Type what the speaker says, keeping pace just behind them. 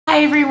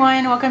Hi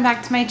everyone, welcome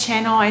back to my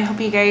channel. I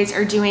hope you guys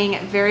are doing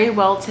very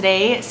well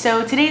today.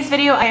 So today's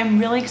video I am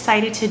really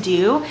excited to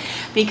do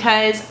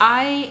because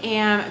I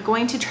am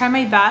going to try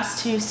my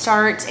best to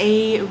start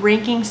a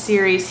ranking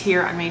series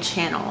here on my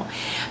channel.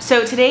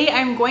 So today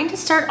I'm going to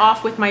start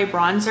off with my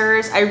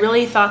bronzers. I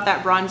really thought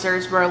that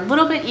bronzers were a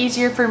little bit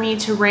easier for me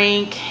to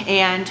rank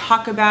and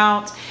talk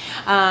about.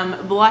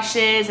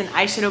 Blushes and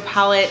eyeshadow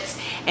palettes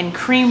and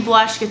cream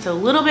blush gets a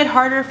little bit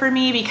harder for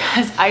me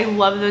because I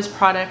love those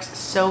products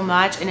so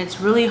much and it's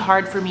really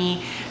hard for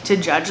me to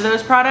judge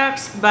those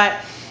products, but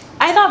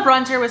I thought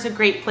bronzer was a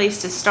great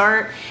place to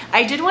start.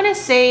 I did want to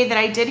say that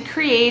I did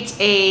create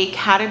a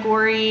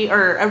category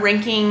or a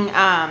ranking, what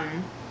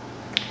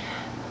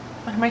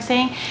am I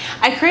saying?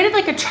 I created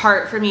like a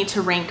chart for me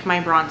to rank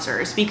my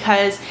bronzers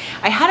because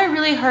I had a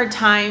really hard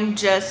time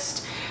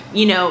just,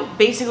 you know,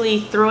 basically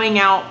throwing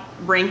out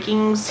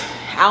rankings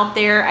out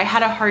there. I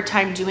had a hard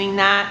time doing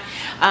that.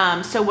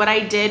 So what I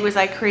did was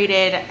I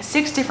created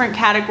 6 different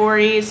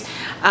categories: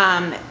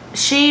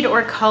 shade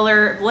or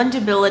color,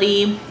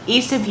 blendability,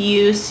 ease of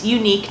use,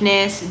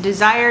 uniqueness,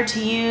 desire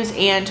to use,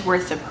 and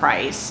worth the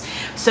price.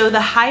 So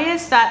the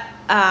highest that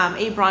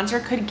a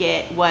bronzer could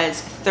get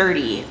was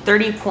 30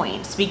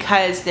 points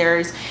because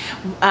there's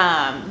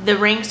the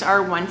ranks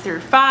are 1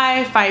 through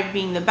 5, 5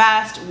 being the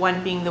best,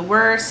 1 being the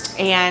worst,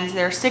 and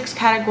there are 6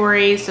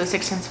 categories, so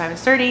 6 times 5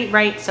 is 30,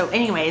 right? So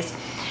anyways,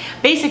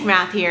 basic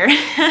math here.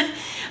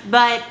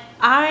 But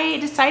I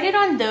decided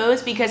on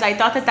those because I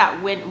thought that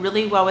that went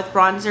really well with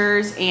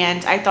bronzers,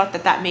 and I thought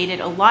that that made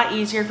it a lot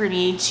easier for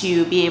me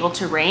to be able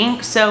to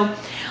rank. So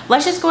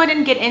let's just go ahead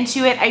and get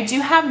into it. I do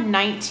have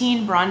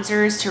 19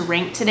 bronzers to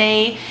rank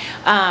today.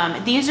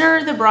 These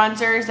are the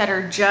bronzers that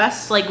are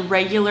just like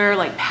regular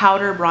like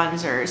powder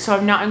bronzers. So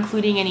I'm not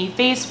including any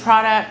face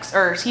products,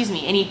 or excuse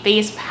me, any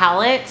face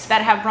palettes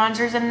that have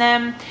bronzers in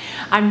them.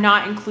 I'm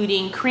not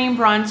including cream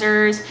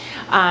bronzers.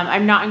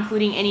 I'm not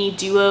including any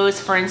duos.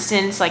 For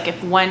instance, like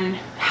if one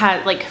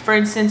had, like for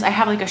instance, I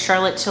have like a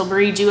Charlotte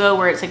Tilbury duo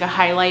where it's like a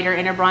highlighter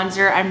and a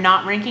bronzer. I'm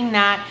not ranking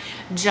that,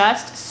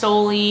 just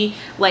solely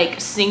like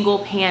single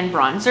pan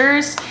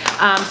bronzers.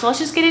 So let's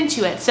just get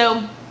into it.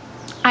 So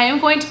I am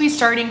going to be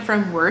starting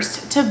from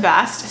worst to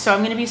best. So I'm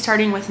going to be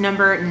starting with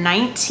number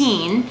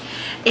 19.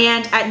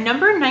 And at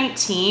number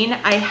 19,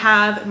 I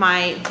have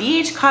my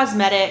BH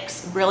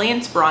Cosmetics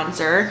Brilliance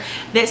Bronzer.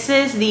 This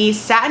is the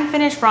satin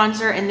finish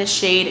bronzer in the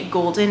shade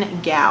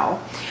Golden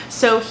Gal.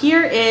 So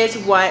here is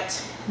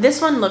what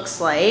this one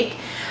looks like.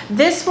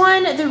 This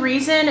one, the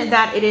reason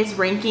that it is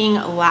ranking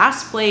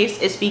last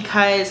place is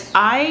because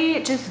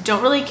I just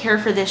don't really care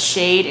for this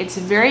shade. It's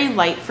very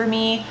light for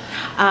me.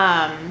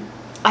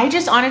 I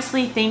just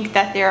honestly think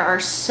that there are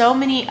so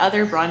many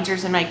other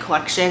bronzers in my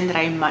collection that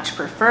I much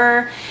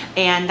prefer,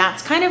 and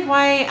that's kind of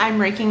why I'm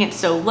ranking it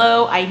so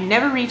low. I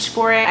never reach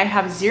for it. I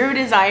have zero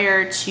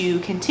desire to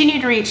continue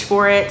to reach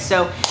for it,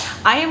 so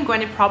I am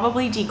going to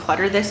probably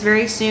declutter this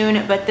very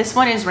soon, but this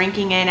one is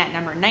ranking in at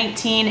number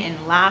 19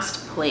 in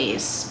last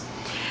place.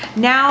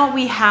 Now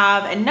we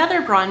have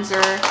another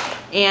bronzer,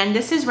 and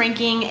this is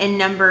ranking in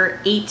number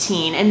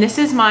 18, and this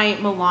is my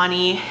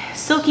Milani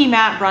Silky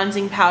Matte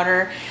Bronzing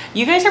Powder.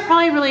 You guys are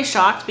probably really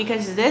shocked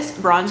because this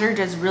bronzer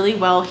does really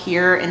well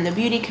here in the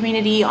beauty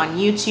community on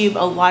YouTube.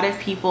 A lot of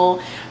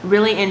people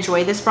really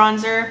enjoy this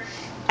bronzer.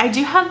 I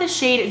do have the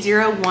shade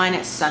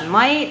 01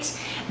 Sunlight.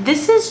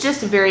 This is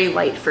just very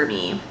light for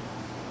me.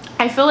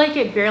 I feel like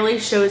it barely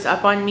shows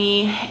up on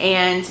me,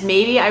 and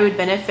maybe I would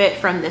benefit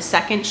from the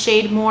second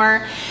shade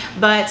more,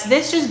 but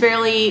this just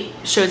barely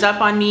shows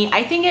up on me.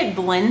 I think it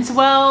blends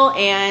well,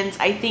 and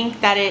I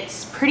think that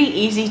it's pretty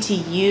easy to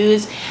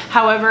use.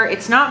 However,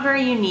 it's not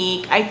very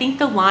unique. I think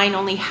the line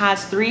only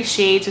has 3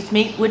 shades,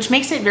 which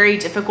makes it very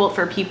difficult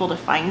for people to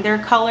find their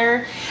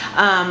color.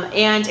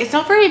 And it's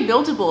not very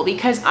buildable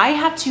because I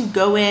have to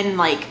go in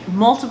like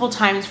multiple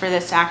times for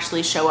this to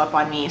actually show up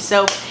on me.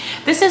 So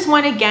this is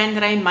one again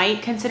that I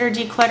might consider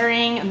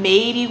decluttering.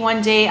 Maybe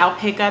one day I'll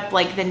pick up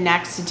like the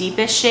next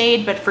deepest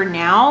shade, but for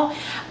now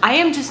I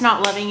am just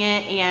not loving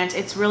it, and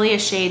it's really a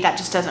shade that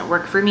just doesn't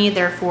work for me,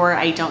 therefore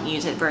I don't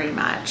use it very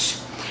much.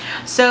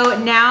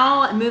 So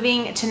now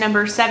moving to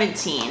number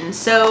 17.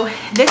 So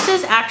this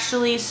is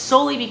actually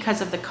solely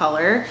because of the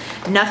color,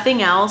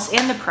 nothing else,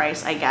 and the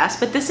price, I guess.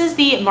 But this is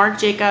the Marc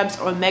Jacobs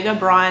Omega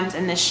Bronze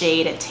in the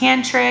shade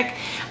Tantric.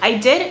 I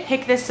did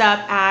pick this up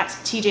at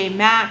TJ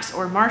Maxx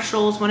or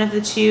Marshalls, one of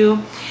the two.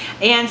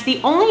 And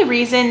the only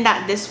reason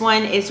that this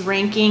one is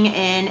ranking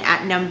in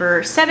at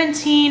number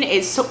 17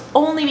 is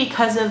only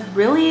because of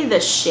really the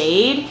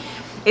shade.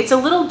 It's a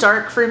little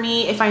dark for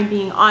me, if I'm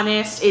being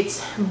honest.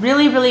 It's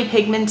really, really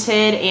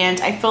pigmented,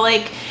 and I feel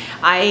like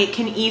I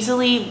can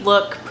easily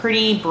look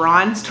pretty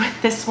bronzed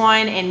with this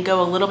one and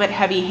go a little bit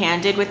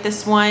heavy-handed with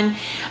this one.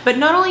 But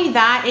not only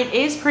that, it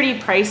is pretty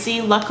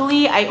pricey.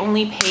 Luckily, I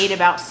only paid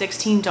about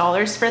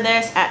 $16 for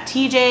this at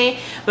TJ,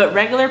 but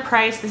regular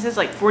price, this is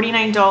like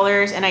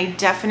 $49, and I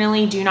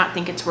definitely do not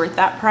think it's worth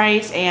that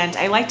price. And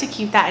I like to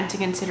keep that into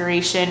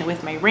consideration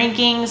with my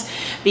rankings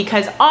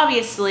because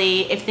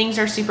obviously, if things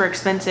are super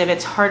expensive,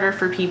 it's harder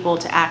for people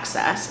to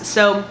access.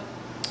 So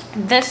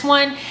This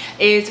one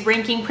is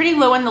ranking pretty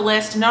low on the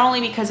list, not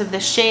only because of the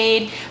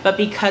shade, but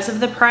because of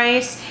the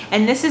price.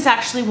 And this is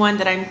actually one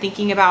that I'm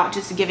thinking about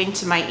just giving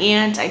to my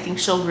aunt. I think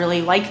she'll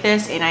really like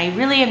this, and I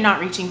really am not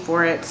reaching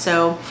for it.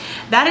 So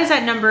that is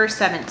at number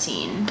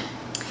 17.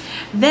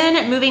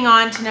 Then moving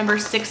on to number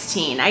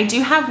 16, I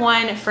do have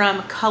one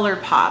from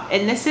ColourPop,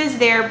 and this is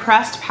their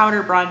pressed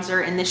powder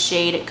bronzer in the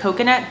shade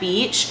Coconut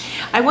Beach.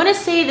 I want to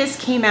say this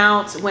came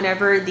out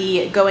whenever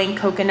the Going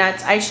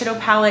Coconuts eyeshadow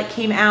palette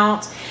came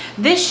out.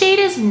 This shade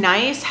is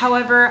nice,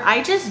 however,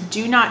 I just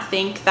do not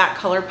think that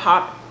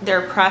ColourPop,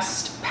 their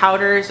pressed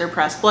powders, their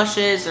pressed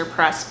blushes, their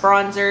pressed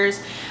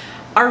bronzers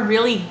are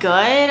really good.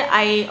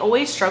 I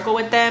always struggle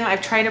with them.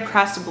 I've tried a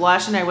pressed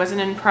blush and I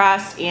wasn't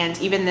impressed, and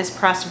even this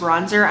pressed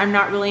bronzer I'm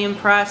not really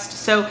impressed.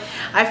 So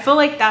I feel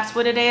like that's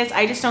what it is.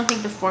 I just don't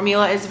think the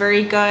formula is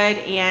very good,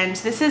 and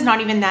this is not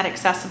even that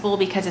accessible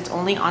because it's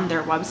only on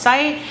their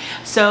website.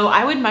 So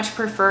I would much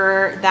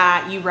prefer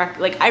that you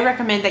I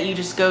recommend that you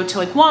just go to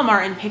like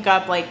Walmart and pick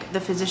up like the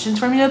Physicians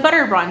Formula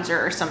Butter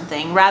Bronzer or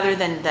something rather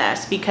than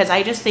this, because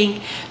I just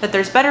think that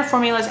there's better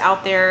formulas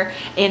out there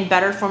and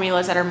better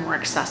formulas that are more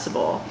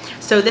accessible.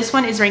 So this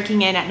one is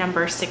ranking in at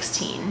number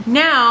 16.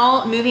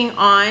 Now, moving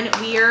on,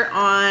 we are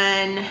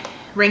on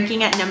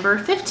ranking at number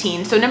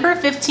 15. So number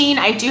 15,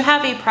 I do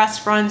have a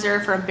pressed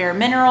bronzer from Bare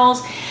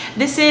Minerals.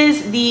 This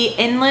is the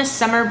Endless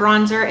Summer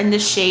Bronzer in the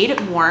shade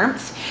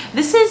Warmth.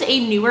 This is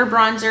a newer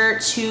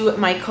bronzer to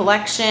my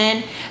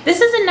collection. This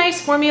is a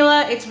nice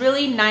formula. It's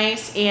really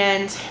nice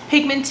and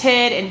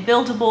pigmented and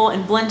buildable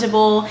and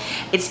blendable.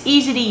 It's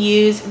easy to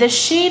use. The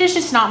shade is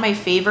just not my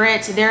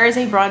favorite. There is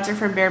a bronzer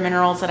from Bare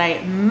Minerals that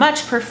I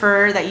much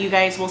prefer that you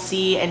guys will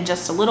see in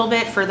just a little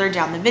bit further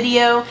down the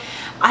video.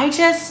 I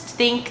just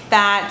think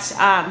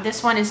that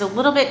this one is a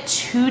little bit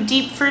too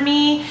deep for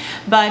me,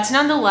 but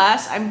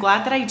nonetheless, I'm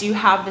glad that I do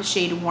have the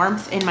shade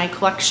Warmth in my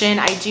collection.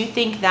 I do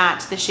think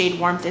that the shade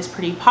Warmth is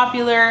pretty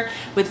popular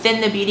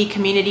within the beauty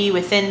community,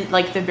 within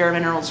like the Bare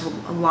Minerals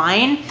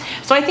line.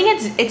 So I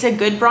think it's a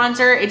good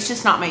bronzer. It's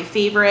just not my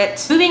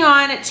favorite. Moving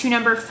on to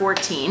number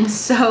 14.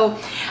 So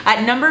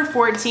at number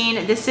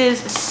 14, this is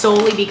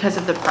solely because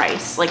of the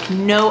price, like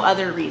no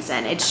other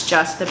reason. It's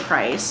just the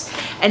price.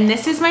 And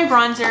this is my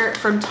bronzer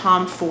from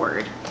Tom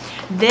Ford.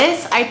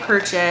 This I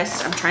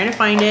purchased, I'm trying to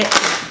find it,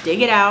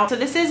 dig it out. So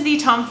this is the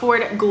Tom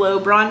Ford Glow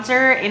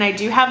Bronzer, and I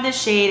do have the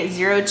shade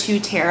 02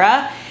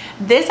 Terra.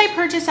 This I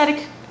purchased at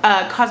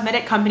a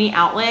cosmetic company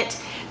outlet.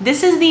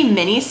 This is the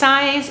mini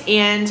size,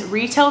 and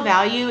retail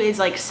value is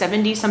like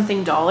 70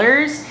 something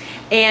dollars.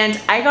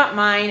 And I got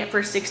mine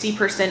for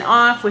 60%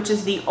 off, which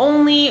is the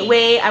only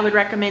way I would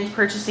recommend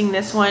purchasing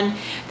this one.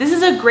 This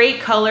is a great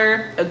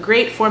color, a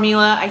great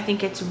formula. I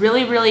think it's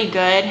really, really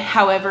good.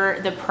 However,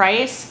 the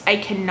price, I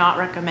cannot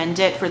recommend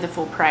it for the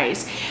full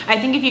price. I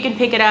think if you can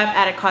pick it up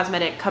at a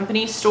cosmetic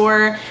company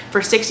store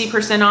for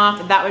 60%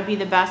 off, that would be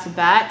the best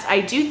bet.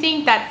 I do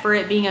think that for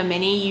it being a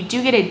mini, you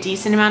do get a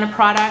decent amount of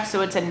product,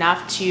 so it's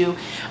enough to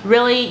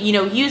really, you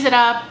know, use it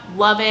up,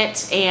 love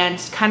it, and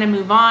kind of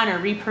move on or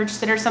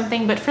repurchase it or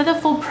something. But for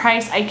the full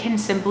price, I can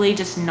simply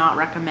just not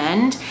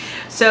recommend.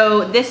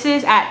 So this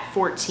is at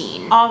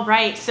 14. All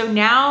right, so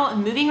now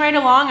moving right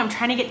along, I'm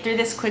trying to get through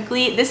this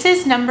quickly. This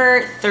is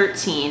number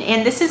 13,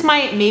 and this is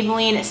my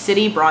Maybelline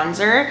City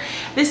Bronzer.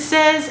 This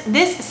says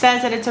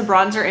that it's a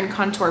bronzer and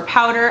contour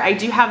powder. I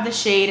do have the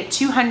shade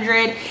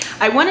 200.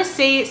 I want to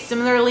say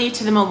similarly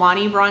to the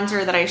Milani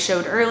bronzer that I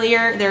showed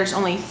earlier, there's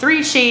only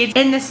 3 shades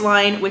in this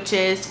line, which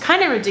is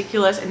kind of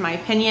ridiculous in my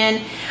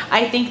opinion.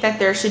 I think that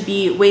there should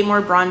be way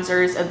more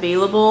bronzers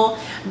available,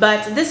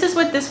 but this is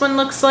what this one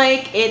looks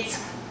like.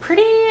 It's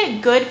pretty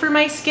good for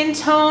my skin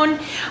tone.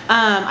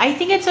 I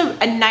think it's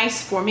a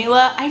nice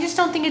formula. I just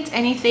don't think it's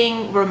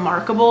anything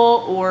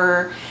remarkable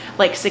or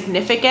like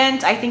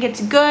significant. I think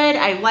it's good.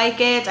 I like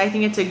it. I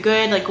think it's a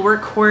good like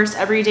workhorse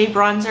everyday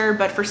bronzer,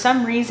 but for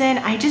some reason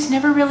I just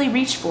never really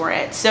reached for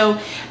it. So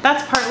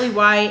that's partly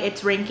why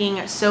it's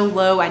ranking so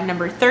low at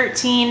number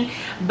 13.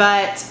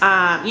 But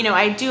you know,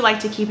 I do like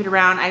to keep it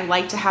around. I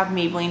like to have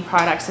Maybelline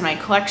products in my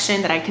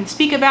collection that I can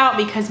speak about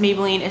because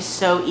Maybelline is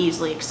so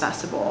easily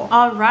accessible.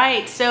 All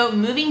right, so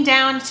moving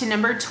down to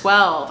number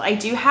 12, I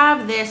do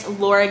have this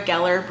Laura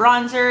Geller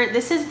bronzer.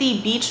 This is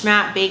the Beach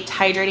Matte Baked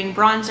Hydrating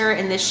Bronzer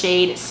in the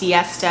shade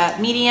Siesta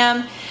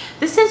Medium.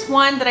 This is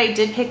one that I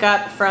did pick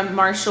up from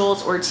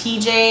Marshalls or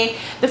TJ.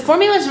 The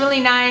formula is really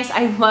nice.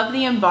 I love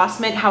the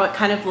embossment, how it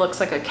kind of looks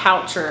like a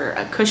couch or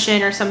a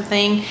cushion or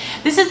something.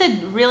 This is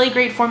a really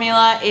great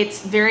formula.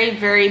 It's very,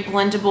 very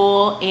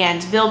blendable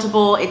and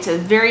buildable. It's a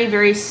very,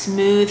 very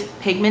smooth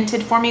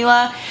pigmented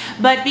formula.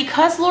 But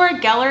because Laura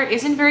Geller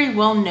isn't very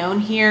well known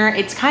here,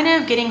 it's kind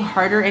of getting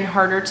harder and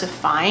harder to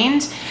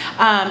find.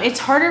 It's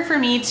harder for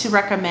me to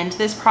recommend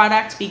this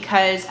product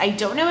because I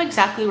don't know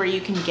exactly where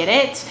you can get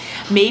it.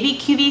 Maybe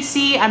QVC,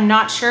 I'm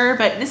not sure,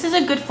 but this is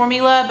a good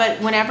formula. But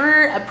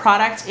whenever a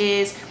product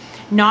is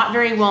not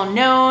very well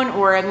known,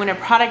 or when a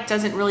product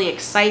doesn't really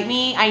excite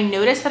me, I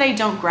notice that I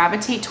don't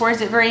gravitate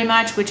towards it very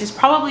much, which is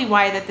probably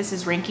why that this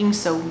is ranking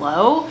so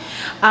low.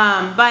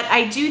 But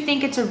I do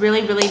think it's a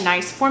really, really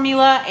nice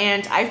formula,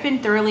 and I've been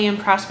thoroughly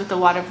impressed with a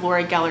lot of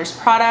Laura Geller's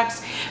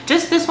products.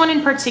 Just this one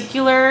in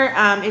particular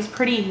is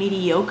pretty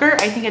mediocre.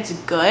 I think it's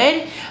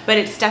good, but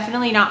it's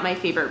definitely not my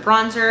favorite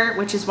bronzer,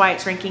 which is why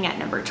it's ranking at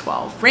number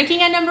 12.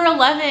 Ranking at number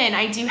 11,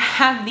 I do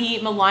have the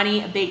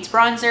Milani Baked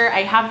Bronzer.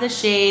 I have the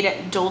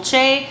shade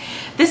Dolce.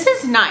 This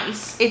is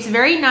nice. It's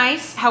very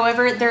nice.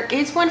 However, there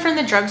is one from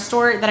the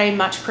drugstore that I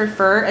much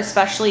prefer,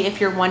 especially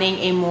if you're wanting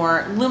a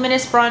more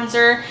luminous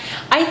bronzer.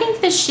 I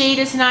think the shade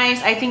is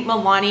nice. I think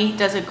Milani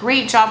does a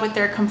great job with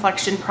their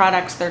complexion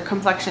products, their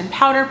complexion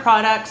powder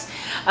products.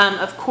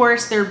 Of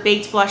course, their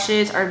baked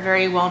blushes are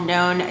very well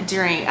known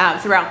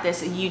throughout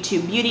this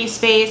YouTube beauty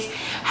space.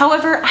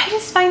 However, I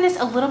just find this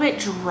a little bit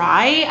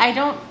dry.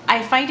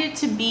 I find it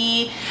to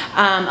be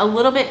a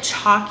little bit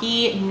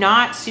chalky,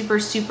 not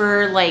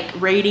super like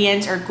radiant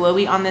or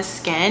glowy on the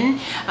skin.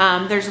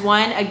 There's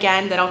one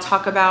again that I'll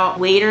talk about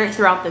later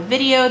throughout the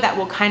video that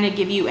will kind of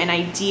give you an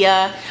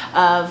idea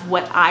of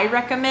what I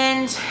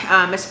recommend,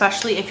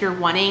 especially if you're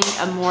wanting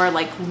a more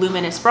like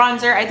luminous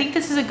bronzer. I think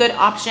this is a good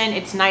option.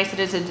 It's nice that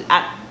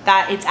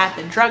it's at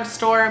the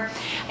drugstore,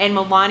 and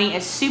Milani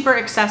is super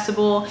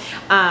accessible.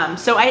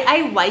 So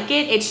I like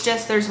it. It's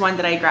just there's one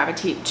that I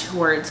gravitate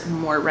towards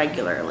more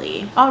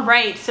regularly. All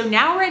right, so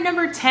now we're at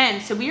number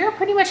 10. So we are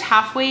pretty much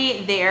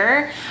halfway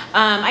there.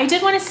 I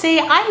did want to say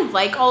I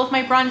like all of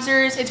my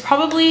bronzers. It's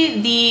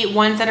probably the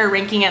ones that are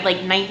ranking at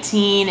like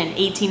 19 and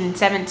 18 and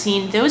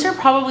 17. Those are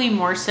probably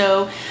more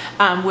so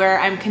where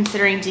I'm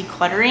considering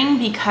decluttering,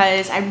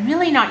 because I'm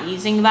really not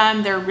using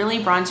them. They're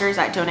really bronzers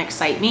that don't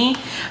excite me.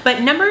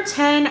 But number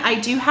 10, I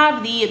do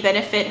have the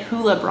Benefit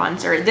Hoola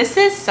bronzer. This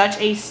is such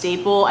a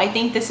staple. I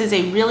think this is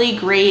a really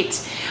great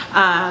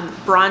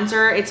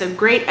bronzer. It's a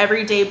great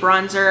everyday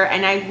bronzer,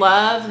 and I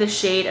love the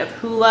shade of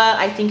Hoola.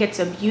 I think it's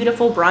a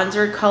beautiful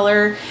bronzer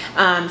color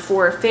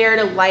for fair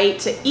to light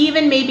to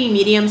even maybe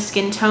medium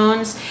skin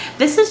tones.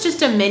 This is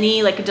just a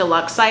mini, like a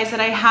deluxe size that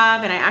I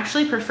have, and I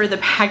actually prefer the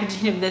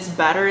packaging of this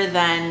better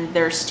than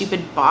their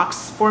stupid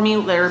box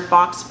formula, their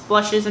box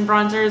blushes and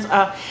bronzers.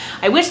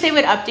 I wish they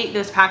would update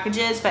those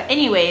packages, but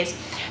anyways,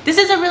 this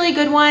is a really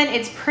good one.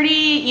 It's pretty,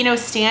 you know,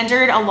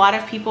 standard. A lot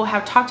of people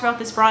have talked about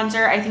this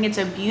bronzer. I think it's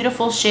a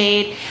beautiful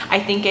shade.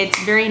 I think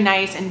it's very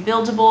nice and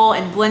buildable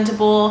and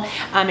blendable.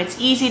 It's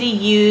easy to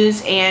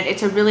use, and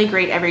it's a really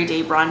great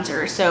everyday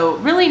bronzer. So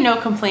really no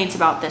complaints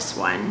about this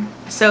one.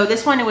 So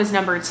this one, it was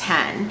number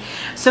 10.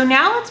 So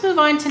now let's move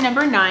on to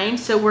number 9.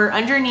 So we're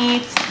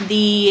underneath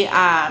the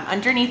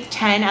underneath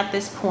 10 at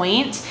this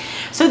point.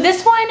 So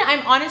this one,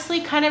 I'm honestly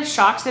kind of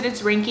shocked that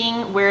it's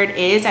ranking where it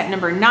is at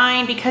number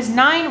 9, because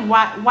 9,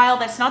 while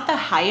that's not the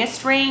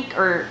highest rank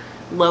or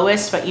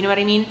lowest, but you know what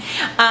I mean,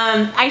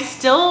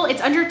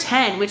 it's under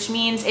 10, which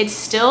means it's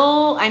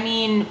still, I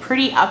mean,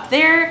 pretty up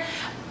there,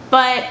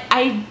 but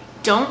I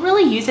don't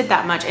really use it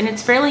that much, and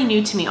it's fairly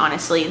new to me,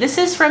 honestly. This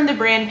is from the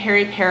brand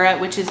Peri Para,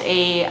 which is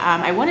a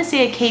I want to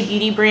say a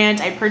K-beauty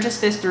brand. I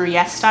purchased this through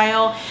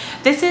YesStyle.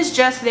 This is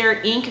just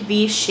their Ink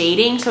V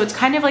shading, so it's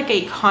kind of like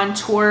a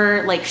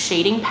contour like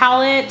shading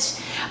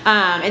palette,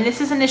 and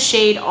this is in the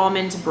shade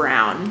Almond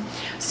Brown.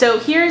 So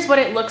here's what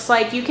it looks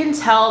like. You can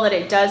tell that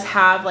it does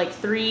have like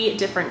 3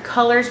 different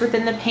colors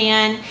within the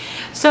pan.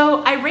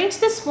 So I ranked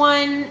this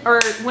one,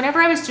 or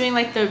whenever I was doing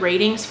like the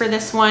ratings for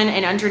this one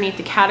and underneath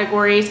the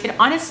categories,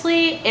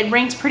 it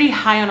ranked pretty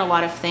high on a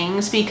lot of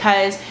things,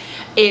 because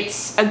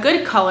it's a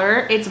good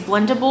color, it's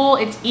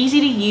blendable, it's easy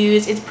to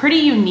use, it's pretty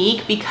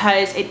unique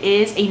because it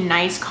is a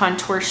nice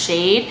contour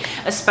shade,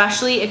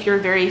 especially if you're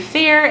very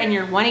fair and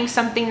you're wanting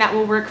something that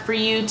will work for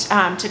you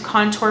to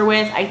contour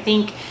with. I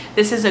think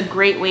this is a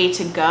great way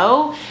to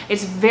go.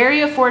 It's very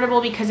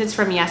affordable because it's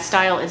from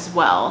YesStyle as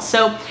well.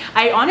 So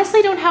I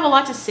honestly don't have a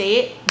lot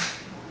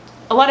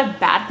of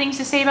bad things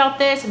to say about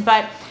this,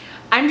 but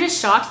I'm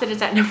just shocked that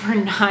it's at number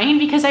 9,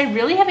 because I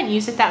really haven't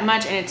used it that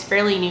much, and it's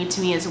fairly new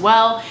to me as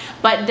well.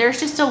 But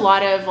there's just a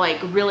lot of like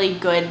really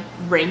good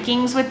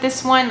rankings with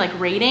this one, like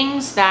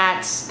ratings,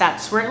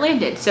 that's where it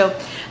landed. So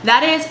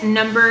that is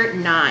number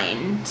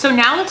 9. So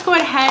now let's go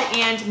ahead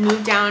and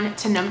move down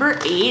to number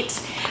 8.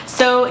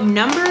 So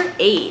number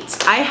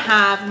 8, I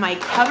have my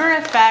Cover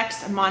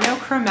FX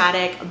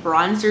Monochromatic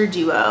Bronzer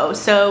Duo.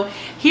 So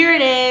here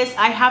it is.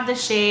 I have the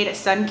shade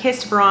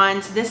Sun-Kissed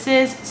Bronze. This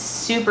is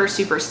super,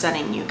 super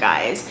stunning, you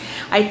guys.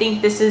 I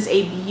think this is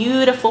a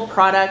beautiful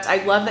product.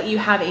 I love that you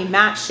have a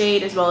matte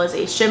shade as well as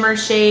a shimmer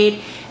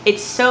shade.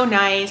 It's so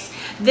nice.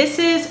 This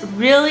is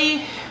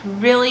really,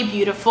 really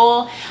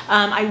beautiful.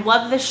 I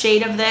love the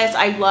shade of this.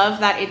 I love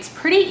that it's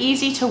pretty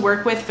easy to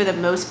work with for the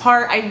most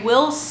part. I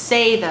will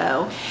say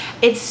though,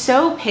 it's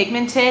so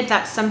pigmented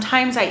that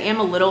sometimes I am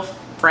a little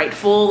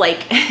frightful,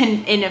 like,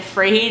 and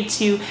afraid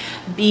to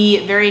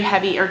be very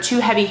heavy or too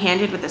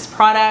heavy-handed with this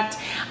product.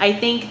 I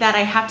think that I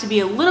have to be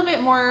a little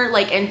bit more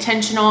like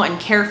intentional and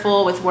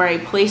careful with where I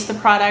place the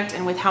product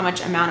and with how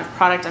much amount of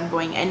product I'm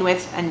going in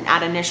with and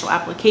at initial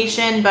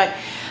application. But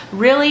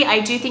Really, I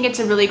do think it's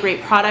a really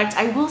great product.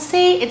 I will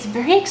say it's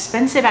very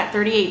expensive at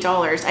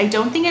 $38. I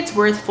don't think it's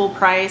worth full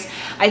price.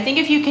 I think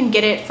if you can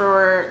get it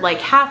for like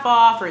half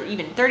off or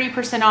even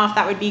 30% off,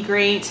 that would be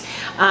great.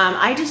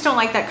 I just don't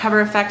like that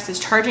Cover FX is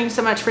charging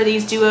so much for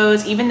these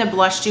duos. Even the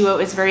blush duo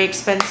is very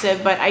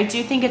expensive, but I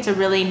do think it's a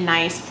really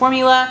nice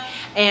formula,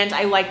 and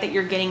I like that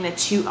you're getting the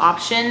two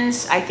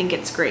options. I think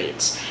it's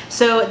great.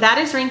 So that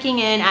is ranking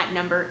in at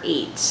number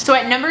 8. So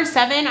at number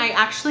 7, I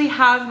actually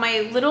have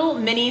my little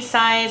mini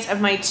size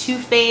of my Too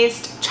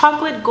Faced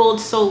Chocolate Gold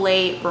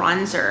Soleil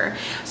bronzer.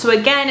 So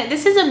again,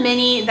 this is a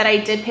mini that I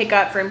did pick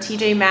up from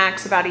TJ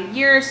Maxx about a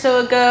year or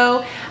so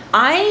ago.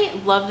 I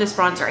love this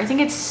bronzer. I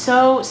think it's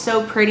so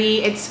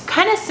pretty. It's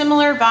kind of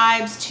similar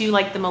vibes to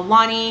like the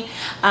Milani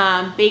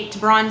baked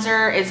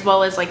bronzer, as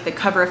well as like the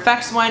Cover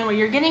FX one, where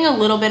you're getting a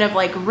little bit of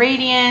like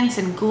radiance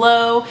and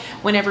glow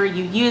whenever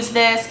you use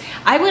this.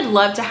 I would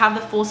love to have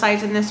the full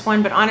size in this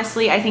one, but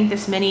honestly, I think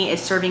this mini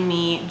is serving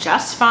me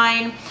just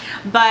fine.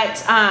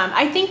 But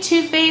I think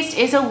Too Faced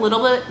is a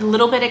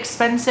little bit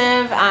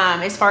expensive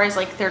as far as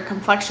like their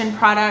complexion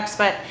products,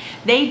 but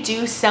they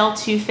do sell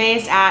Too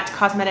Faced at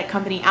cosmetic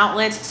company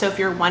outlets. So if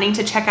you're wanting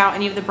to check out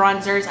any of the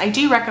bronzers, I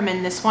do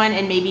recommend this one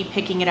and maybe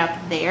picking it up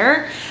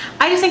there.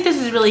 I just think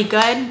this is really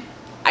good.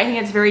 I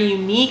think it's very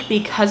unique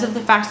because of the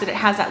fact that it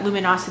has that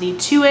luminosity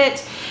to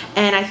it,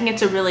 and I think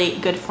it's a really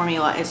good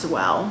formula as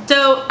well.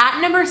 So at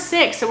number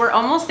 6, so we're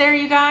almost there,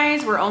 you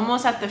guys. We're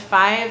almost at the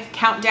 5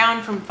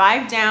 countdown from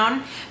 5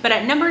 down, but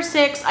at number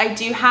 6, I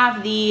do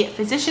have the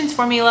Physicians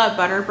Formula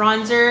Butter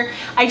Bronzer.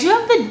 I do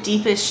have the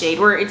deepest shade,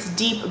 where it's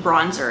deep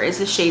bronzer is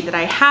the shade that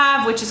I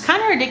have, which is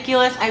kind of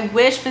ridiculous. I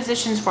wish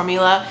Physicians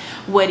Formula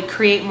would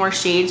create more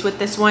shades with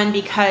this one,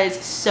 because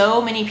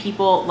so many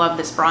people love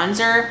this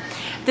bronzer.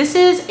 This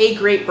is a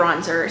great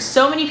bronzer.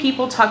 So many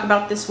people talk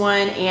about this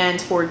one, and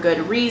for good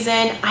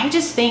reason. I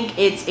just think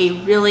it's a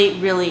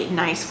really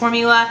nice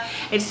formula.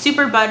 It's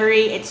super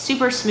buttery, it's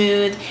super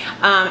smooth.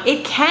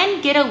 It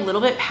can get a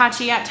little bit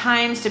patchy at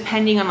times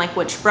depending on like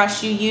which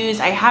brush you use.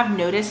 I have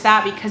noticed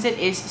that because it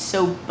is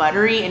so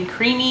buttery and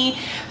creamy,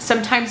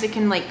 sometimes it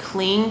can like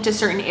cling to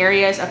certain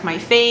areas of my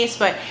face,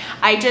 but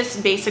I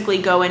just basically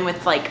go in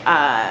with like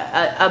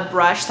a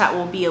brush that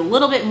will be a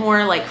little bit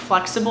more like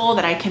flexible,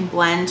 that I can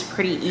blend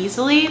pretty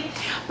easily.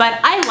 But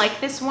I like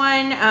this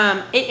one.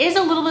 It is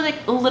a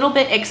little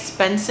bit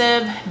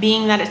expensive,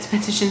 being that it's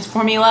Physicians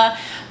Formula,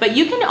 but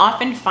you can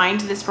often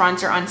find this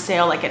bronzer on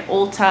sale like at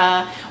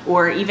Ulta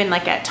or even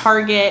like at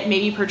Target.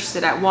 Maybe purchase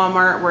it at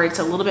Walmart, where it's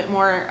a little bit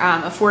more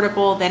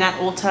affordable than at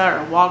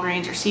Ulta or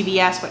Walgreens or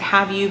CVS, what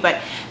have you.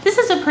 But this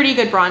is a pretty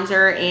good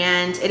bronzer,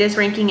 and it is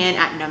ranking in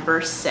at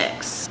number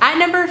 6. At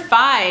number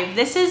 5,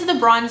 this is the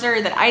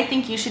bronzer that I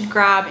think you should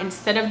grab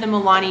instead of the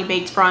Milani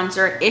Baked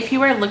Bronzer if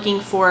you are looking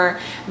for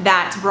that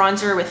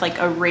bronzer with like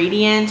a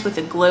radiance, with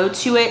a glow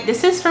to it.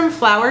 This is from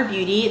Flower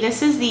Beauty.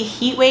 This is the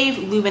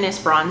Heatwave Luminous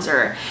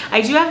Bronzer.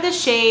 I do have the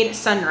shade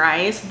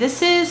Sunrise.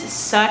 This is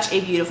such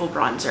a beautiful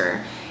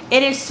bronzer.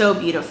 It is so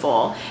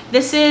beautiful.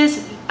 This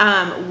is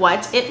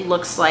what it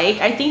looks like.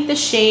 I think the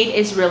shade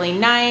is really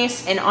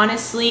nice, and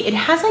honestly, it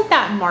has like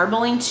that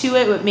marbling to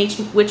it,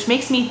 which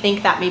makes me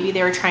think that maybe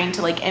they were trying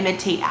to like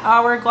imitate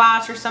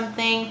Hourglass or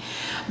something.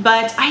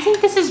 But I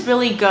think this is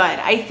really good.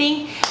 I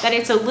think that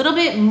it's a little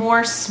bit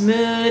more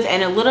smooth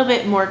and a little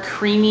bit more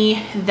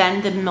creamy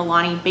than the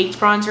Milani Baked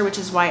Bronzer, which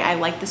is why I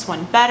like this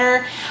one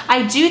better.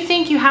 I do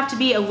think you have to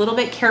be a little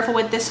bit careful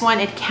with this one.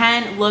 It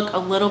can look a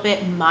little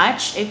bit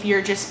much if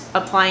you're just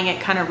applying it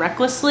kind of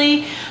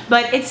recklessly,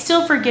 but it's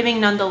still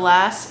forgiving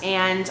nonetheless,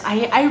 and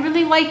I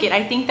really like it.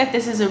 I think that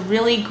this is a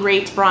really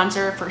great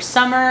bronzer for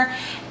summer,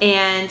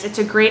 and it's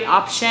a great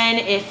option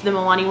if the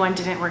Milani one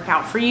didn't work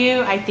out for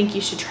you. I think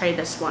you should try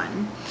this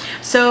one.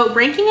 So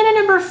ranking in at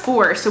number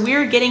 4, so we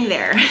are getting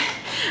there.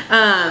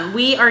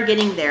 We are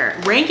getting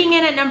there. Ranking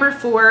in at number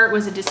 4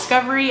 was a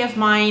discovery of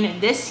mine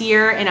this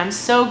year, and I'm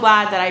so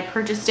glad that I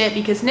purchased it,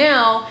 because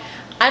now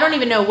I don't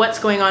even know what's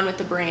going on with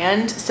the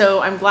brand,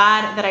 so I'm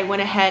glad that I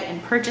went ahead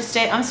and purchased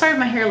it. I'm sorry if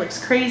my hair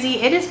looks crazy.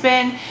 It has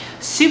been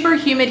super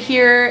humid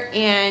here,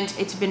 and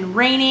it's been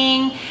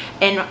raining,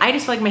 and I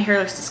just feel like my hair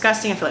looks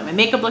disgusting. I feel like my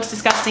makeup looks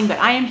disgusting, but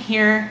I am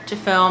here to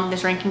film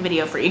this ranking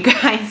video for you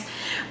guys.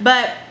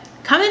 But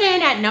coming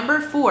in at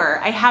number 4,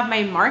 I have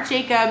my Marc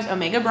Jacobs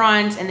Omega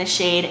Bronze in the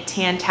shade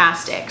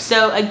Tantastic.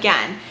 So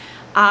again,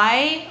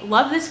 I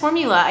love this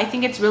formula. I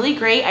think it's really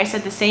great. I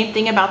said the same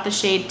thing about the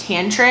shade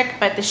Tantric,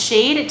 but the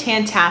shade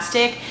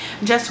Tantastic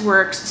just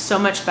works so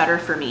much better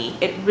for me.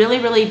 It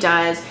really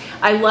does.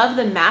 I love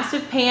the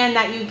massive pan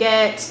that you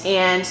get,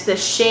 and the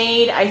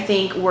shade I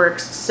think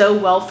works so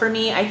well for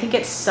me. I think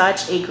it's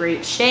such a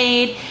great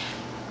shade.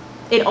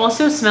 It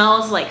also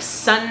smells like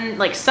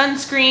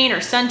sunscreen or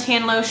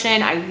suntan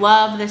lotion. I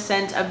love the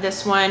scent of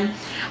this one.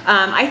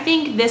 I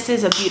think this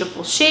is a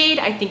beautiful shade.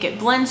 I think it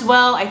blends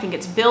well. I think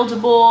it's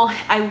buildable.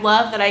 I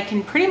love that I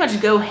can pretty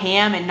much go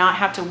ham and not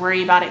have to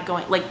worry about it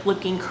going like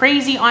looking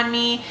crazy on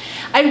me.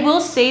 I will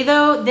say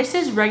though, this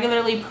is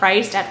regularly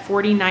priced at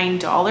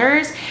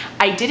 $49.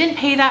 I didn't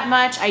pay that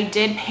much. I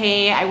did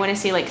pay, I want to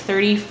say like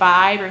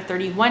 $35 or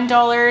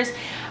 $31.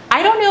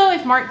 I don't know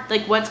if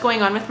what's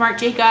going on with Marc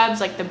Jacobs,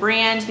 like the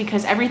brand,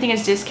 because everything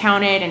is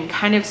discounted and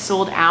kind of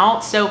sold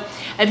out. So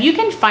if you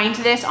can find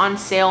this on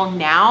sale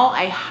now,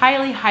 I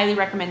highly, highly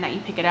recommend that you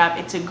pick it up.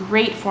 It's a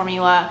great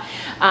formula.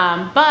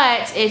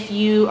 But if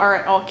you are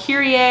at all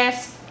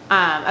curious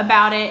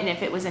about it and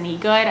if it was any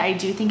good, I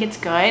do think it's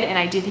good and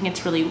I do think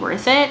it's really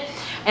worth it.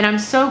 And I'm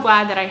so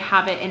glad that I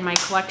have it in my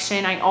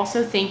collection. I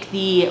also think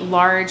the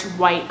large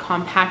white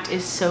compact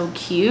is so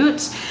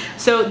cute.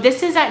 So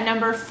this is at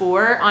number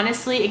 4.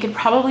 Honestly, it could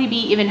probably be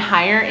even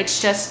higher.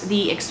 It's just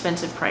the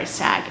expensive price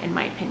tag in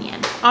my opinion.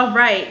 All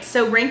right,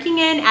 so ranking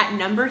in at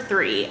number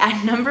 3.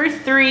 At number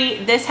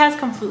 3, this has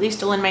completely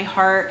stolen my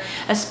heart,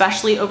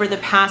 especially over the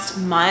past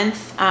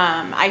month.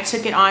 I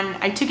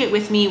took it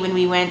with me when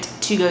we went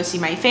to go see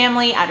my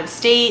family out of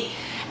state.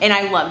 And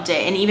I loved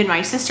it. And even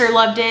my sister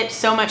loved it,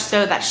 so much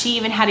so that she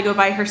even had to go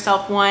buy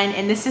herself one.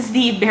 And this is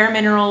the Bare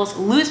Minerals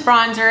Loose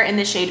Bronzer in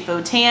the shade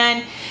Faux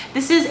Tan.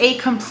 This is a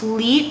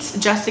complete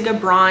Jessica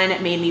Braun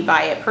made me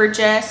buy it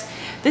purchase.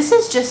 This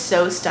is just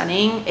so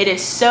stunning. It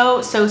is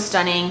so, so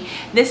stunning.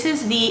 This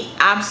is the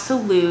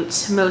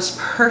absolute most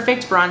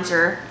perfect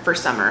bronzer for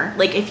summer.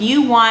 Like if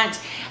you want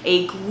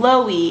a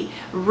glowy,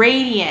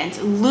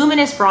 radiant,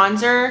 luminous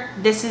bronzer,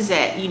 this is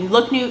it. You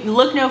look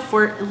no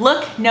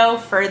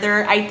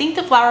further. I think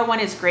the flower one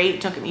is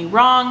great, don't get me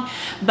wrong,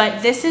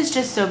 but this is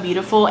just so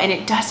beautiful and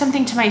it does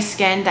something to my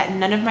skin that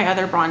none of my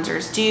other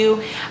bronzers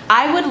do.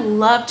 I would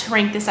love to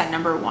rank this at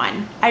number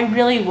 1. I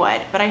really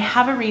would, but I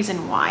have a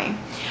reason why.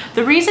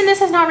 The reason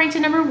this is not ranked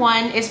at number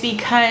 1 is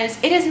because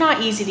it is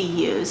not easy to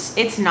use.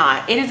 It's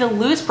not. It is a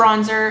loose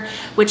bronzer,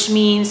 which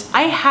means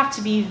I have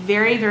to be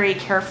very, very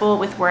careful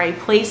with where I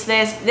place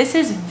this. This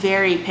is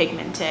very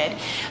pigmented.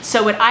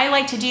 So what I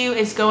like to do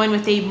is go in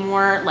with a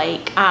more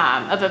like,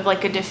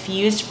 like a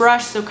diffused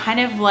brush. So kind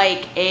of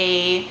like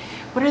a,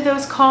 what are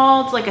those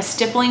called? Like a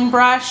stippling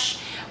brush,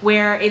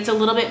 where it's a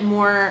little bit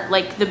more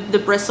like the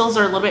bristles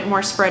are a little bit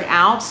more spread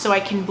out, so I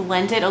can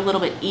blend it a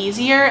little bit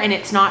easier and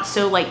it's not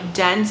so like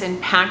dense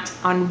and packed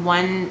on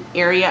one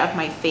area of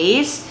my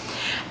face.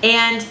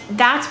 And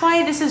that's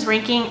why this is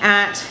ranking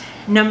at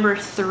number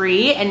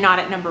 3 and not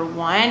at number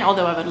 1,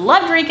 although I would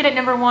love to rank it at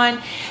number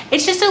 1.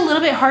 It's just a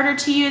little bit harder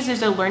to use.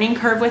 There's a learning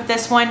curve with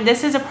this one.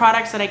 This is a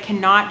product that I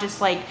cannot just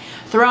like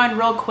throw on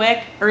real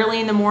quick early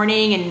in the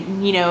morning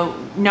and, you know,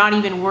 not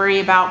even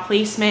worry about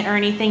placement or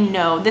anything.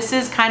 No, this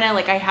is kind of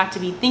like I have to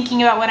be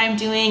thinking about what I'm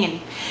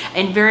doing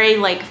and very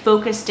like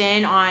focused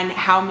in on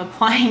how I'm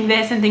applying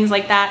this and things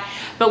like that.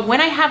 But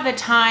when I have the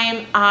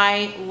time,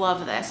 I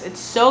love this.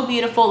 It's so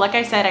beautiful. Like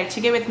I said, I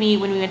took it with me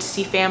when we went to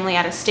see family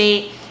out of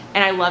state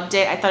and I loved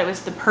it. I thought it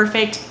was the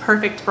perfect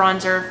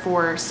bronzer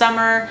for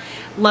summer.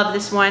 Love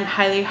this one,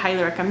 highly,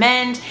 highly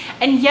recommend.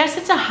 And yes,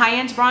 it's a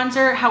high-end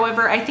bronzer.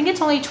 However, I think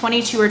it's only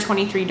 $22 or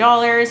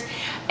 $23.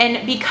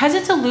 And because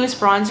it's a loose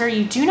bronzer,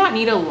 you do not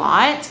need a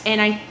lot.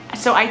 And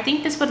so I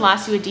think this would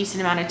last you a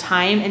decent amount of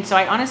time. And so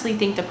I honestly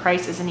think the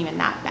price isn't even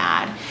that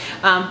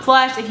bad.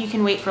 Plus, if you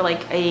can wait for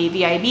like a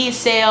VIB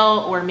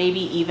sale or maybe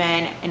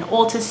even an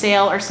Ulta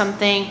sale or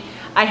something,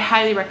 I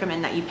highly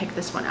recommend that you pick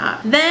this one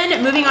up.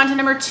 Then moving on to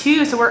number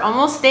 2. So we're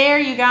almost there,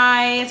 you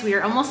guys. We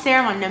are almost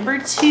there. I'm on number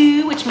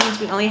 2, which means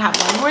we only have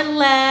one more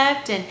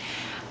left. And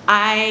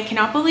I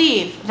cannot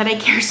believe that I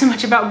care so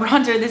much about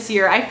bronzer this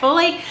year. I feel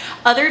like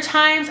other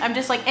times I'm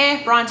just like,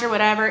 bronzer,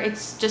 whatever.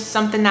 It's just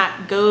something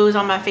that goes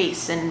on my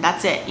face and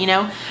that's it, you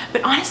know?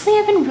 But honestly,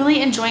 I've been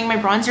really enjoying my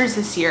bronzers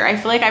this year. I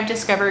feel like I've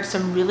discovered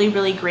some really,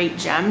 really great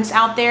gems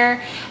out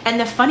there. And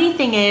the funny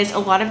thing is, a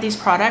lot of these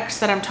products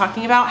that I'm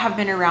talking about have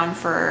been around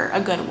for a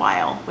good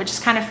while, which is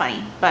kind of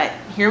funny, but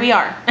here we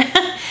are.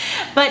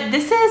 But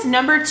this is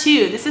number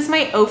 2. This is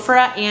my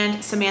Ofra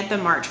and Samantha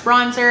March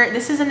bronzer.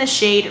 This is in the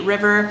shade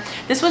River.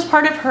 This was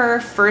part of her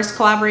first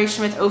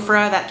collaboration with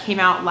Ofra that came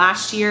out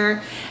last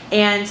year.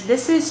 And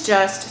this is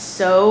just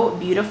so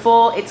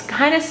beautiful. It's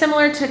kind of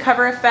similar to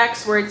Cover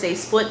FX where it's a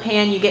split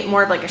pan. You get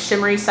more of like a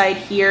shimmery side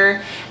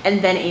here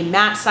and then a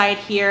matte side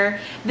here.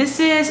 This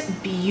is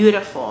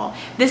beautiful.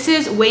 This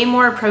is way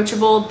more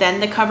approachable than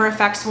the Cover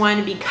FX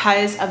one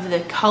because of the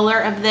color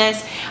of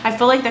this. I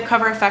feel like the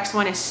Cover FX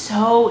one is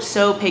so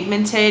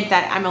pigmented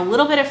that I'm a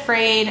little bit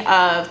afraid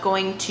of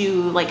going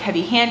too like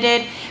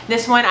heavy-handed.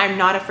 This one, I'm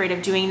not afraid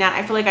of doing that.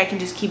 I feel like I can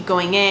just keep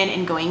going in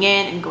and going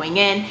in and going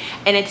in,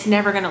 and it's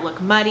never gonna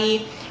look muddy.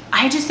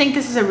 I just think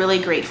this is a really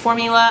great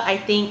formula. I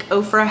think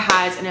Ofra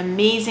has an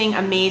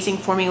amazing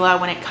formula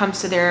when it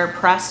comes to their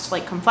pressed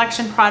like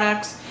complexion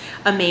products.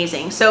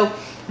 Amazing. So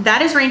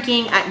that is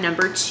ranking at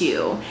number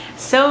 2.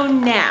 So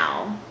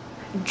now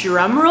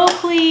drum roll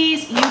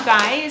please, you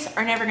guys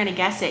are never gonna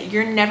guess it.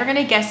 You're never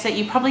gonna guess it.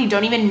 You probably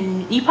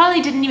didn't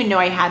even know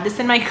I had this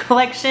in my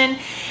collection,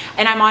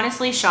 and I'm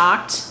honestly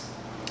shocked.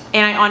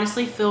 And I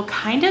honestly feel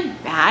kind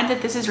of bad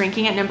that this is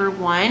ranking at number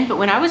 1, but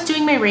when I was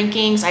doing my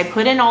rankings, I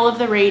put in all of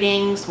the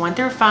ratings, 1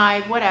 through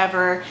 5,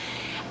 whatever.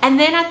 And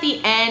then at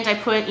the end, I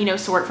put, you know,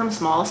 sort from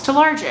smallest to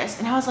largest.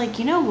 And I was like,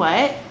 you know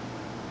what?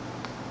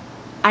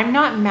 I'm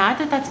not mad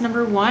that that's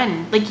number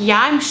 1. Like,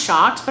 yeah, I'm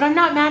shocked, but I'm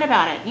not mad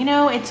about it. You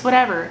know, it's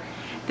whatever.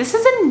 This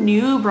is a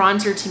new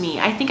bronzer to me.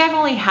 I think I've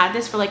only had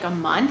this for like a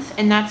month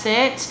and that's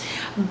it.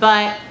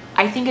 But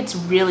I think it's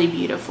really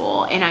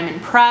beautiful and I'm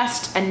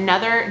impressed.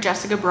 Another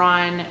Jessica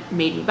Braun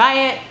made me buy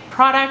it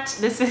product.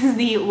 This is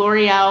the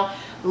L'Oreal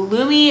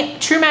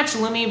True Match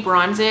Lumi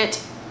Bronze It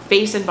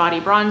Face and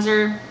Body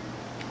Bronzer.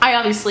 I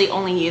obviously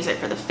only use it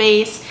for the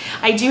face.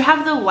 I do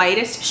have the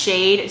lightest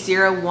shade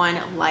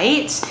 01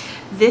 Light.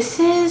 This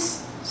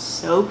is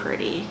so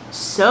pretty.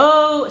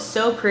 So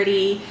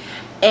pretty.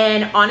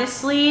 And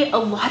honestly, a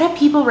lot of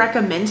people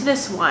recommend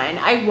this one.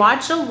 I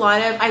love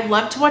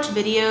to watch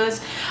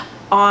videos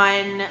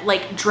on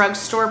like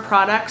drugstore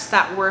products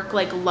that work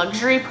like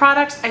luxury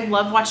products. I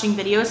love watching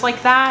videos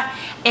like that.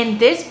 And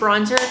this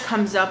bronzer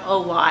comes up a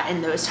lot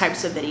in those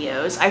types of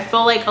videos. I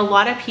feel like a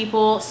lot of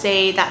people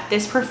say that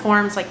this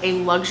performs like a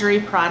luxury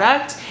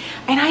product.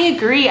 And I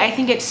agree. I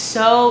think it's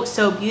so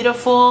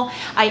beautiful.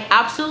 I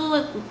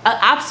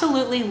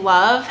absolutely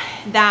love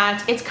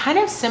that it's kind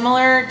of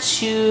similar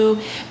to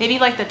maybe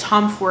like the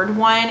Tom Ford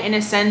one in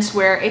a sense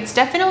where it's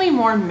definitely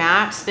more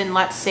matte than,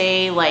 let's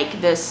say,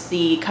 like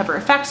the Cover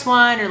FX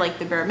one or like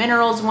the Bare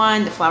Minerals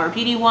one, the Flower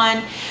Beauty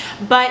one.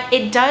 But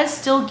it does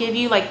still give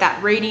you like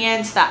that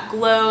radiance, that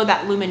glow,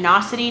 that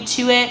luminosity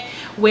to it,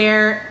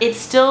 where it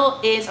still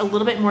is a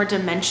little bit more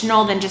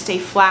dimensional than just a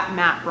flat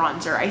matte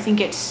bronzer. I think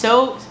it's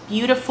so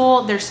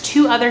beautiful. There's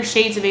 2 other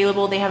shades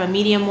available. They have a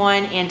medium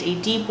one and a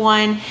deep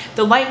one.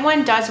 The light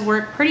one does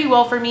work pretty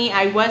well for me.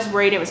 I was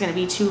worried it was going to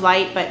be too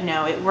light, but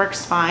no, it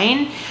works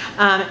fine.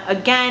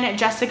 Again,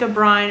 Jessica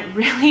Braun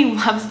really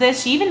loves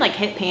this. She even like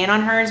hit pan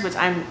on hers, which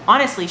I'm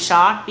honestly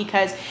shocked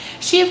because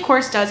she of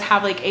course does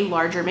have like a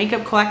larger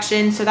makeup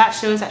collection, so that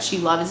shows that she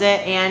loves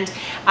it, and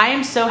I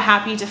am so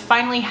happy to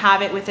finally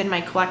have it within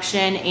my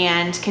collection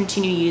and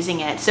continue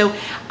using it. So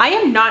I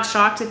am not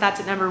shocked that that's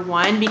at number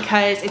 1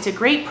 because it's a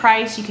great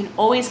price. You can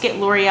always get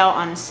L'Oreal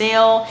on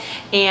sale,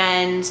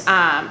 and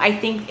I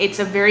think it's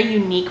a very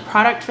unique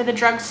product for the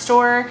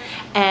drugstore,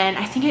 and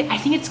I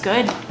think it's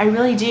good. I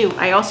really do.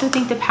 I also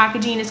think the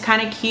packaging is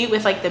kind of cute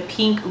with like the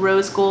pink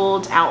rose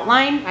gold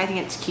outline. I think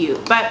it's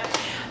cute. But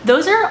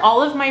those are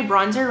all of my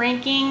bronzer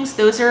rankings.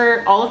 Those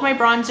are all of my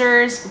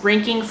bronzers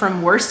ranking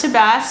from worst to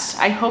best.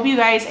 I hope you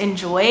guys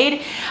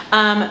enjoyed.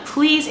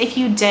 Please, if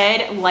you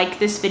did like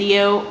this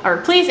video,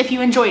 or please, if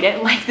you enjoyed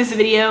it, like this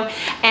video.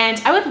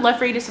 And I would love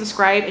for you to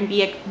subscribe and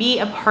be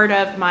a part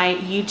of my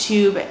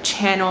YouTube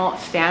channel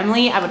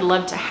family. I would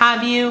love to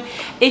have you.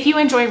 If you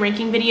enjoy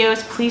ranking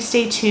videos, please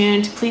stay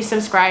tuned. Please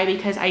subscribe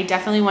because I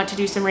definitely want to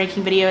do some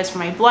ranking videos for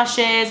my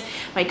blushes,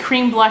 my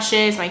cream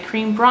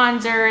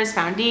bronzers,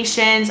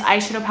 foundations,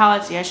 eyeshadow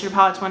palettes. The eyeshadow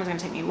palettes one is going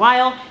to take me a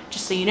while,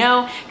 just so you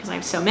know, because I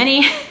have so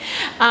many.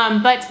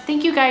 But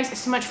thank you guys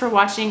so much for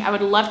watching. I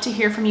would love to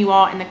hear from you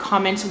all in the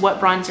comments what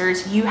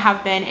bronzers you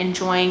have been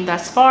enjoying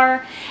thus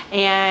far,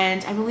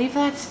 and I believe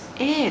that's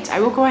it. I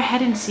will go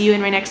ahead and see you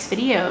in my next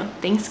video.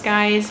 Thanks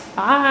guys.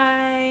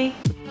 Bye.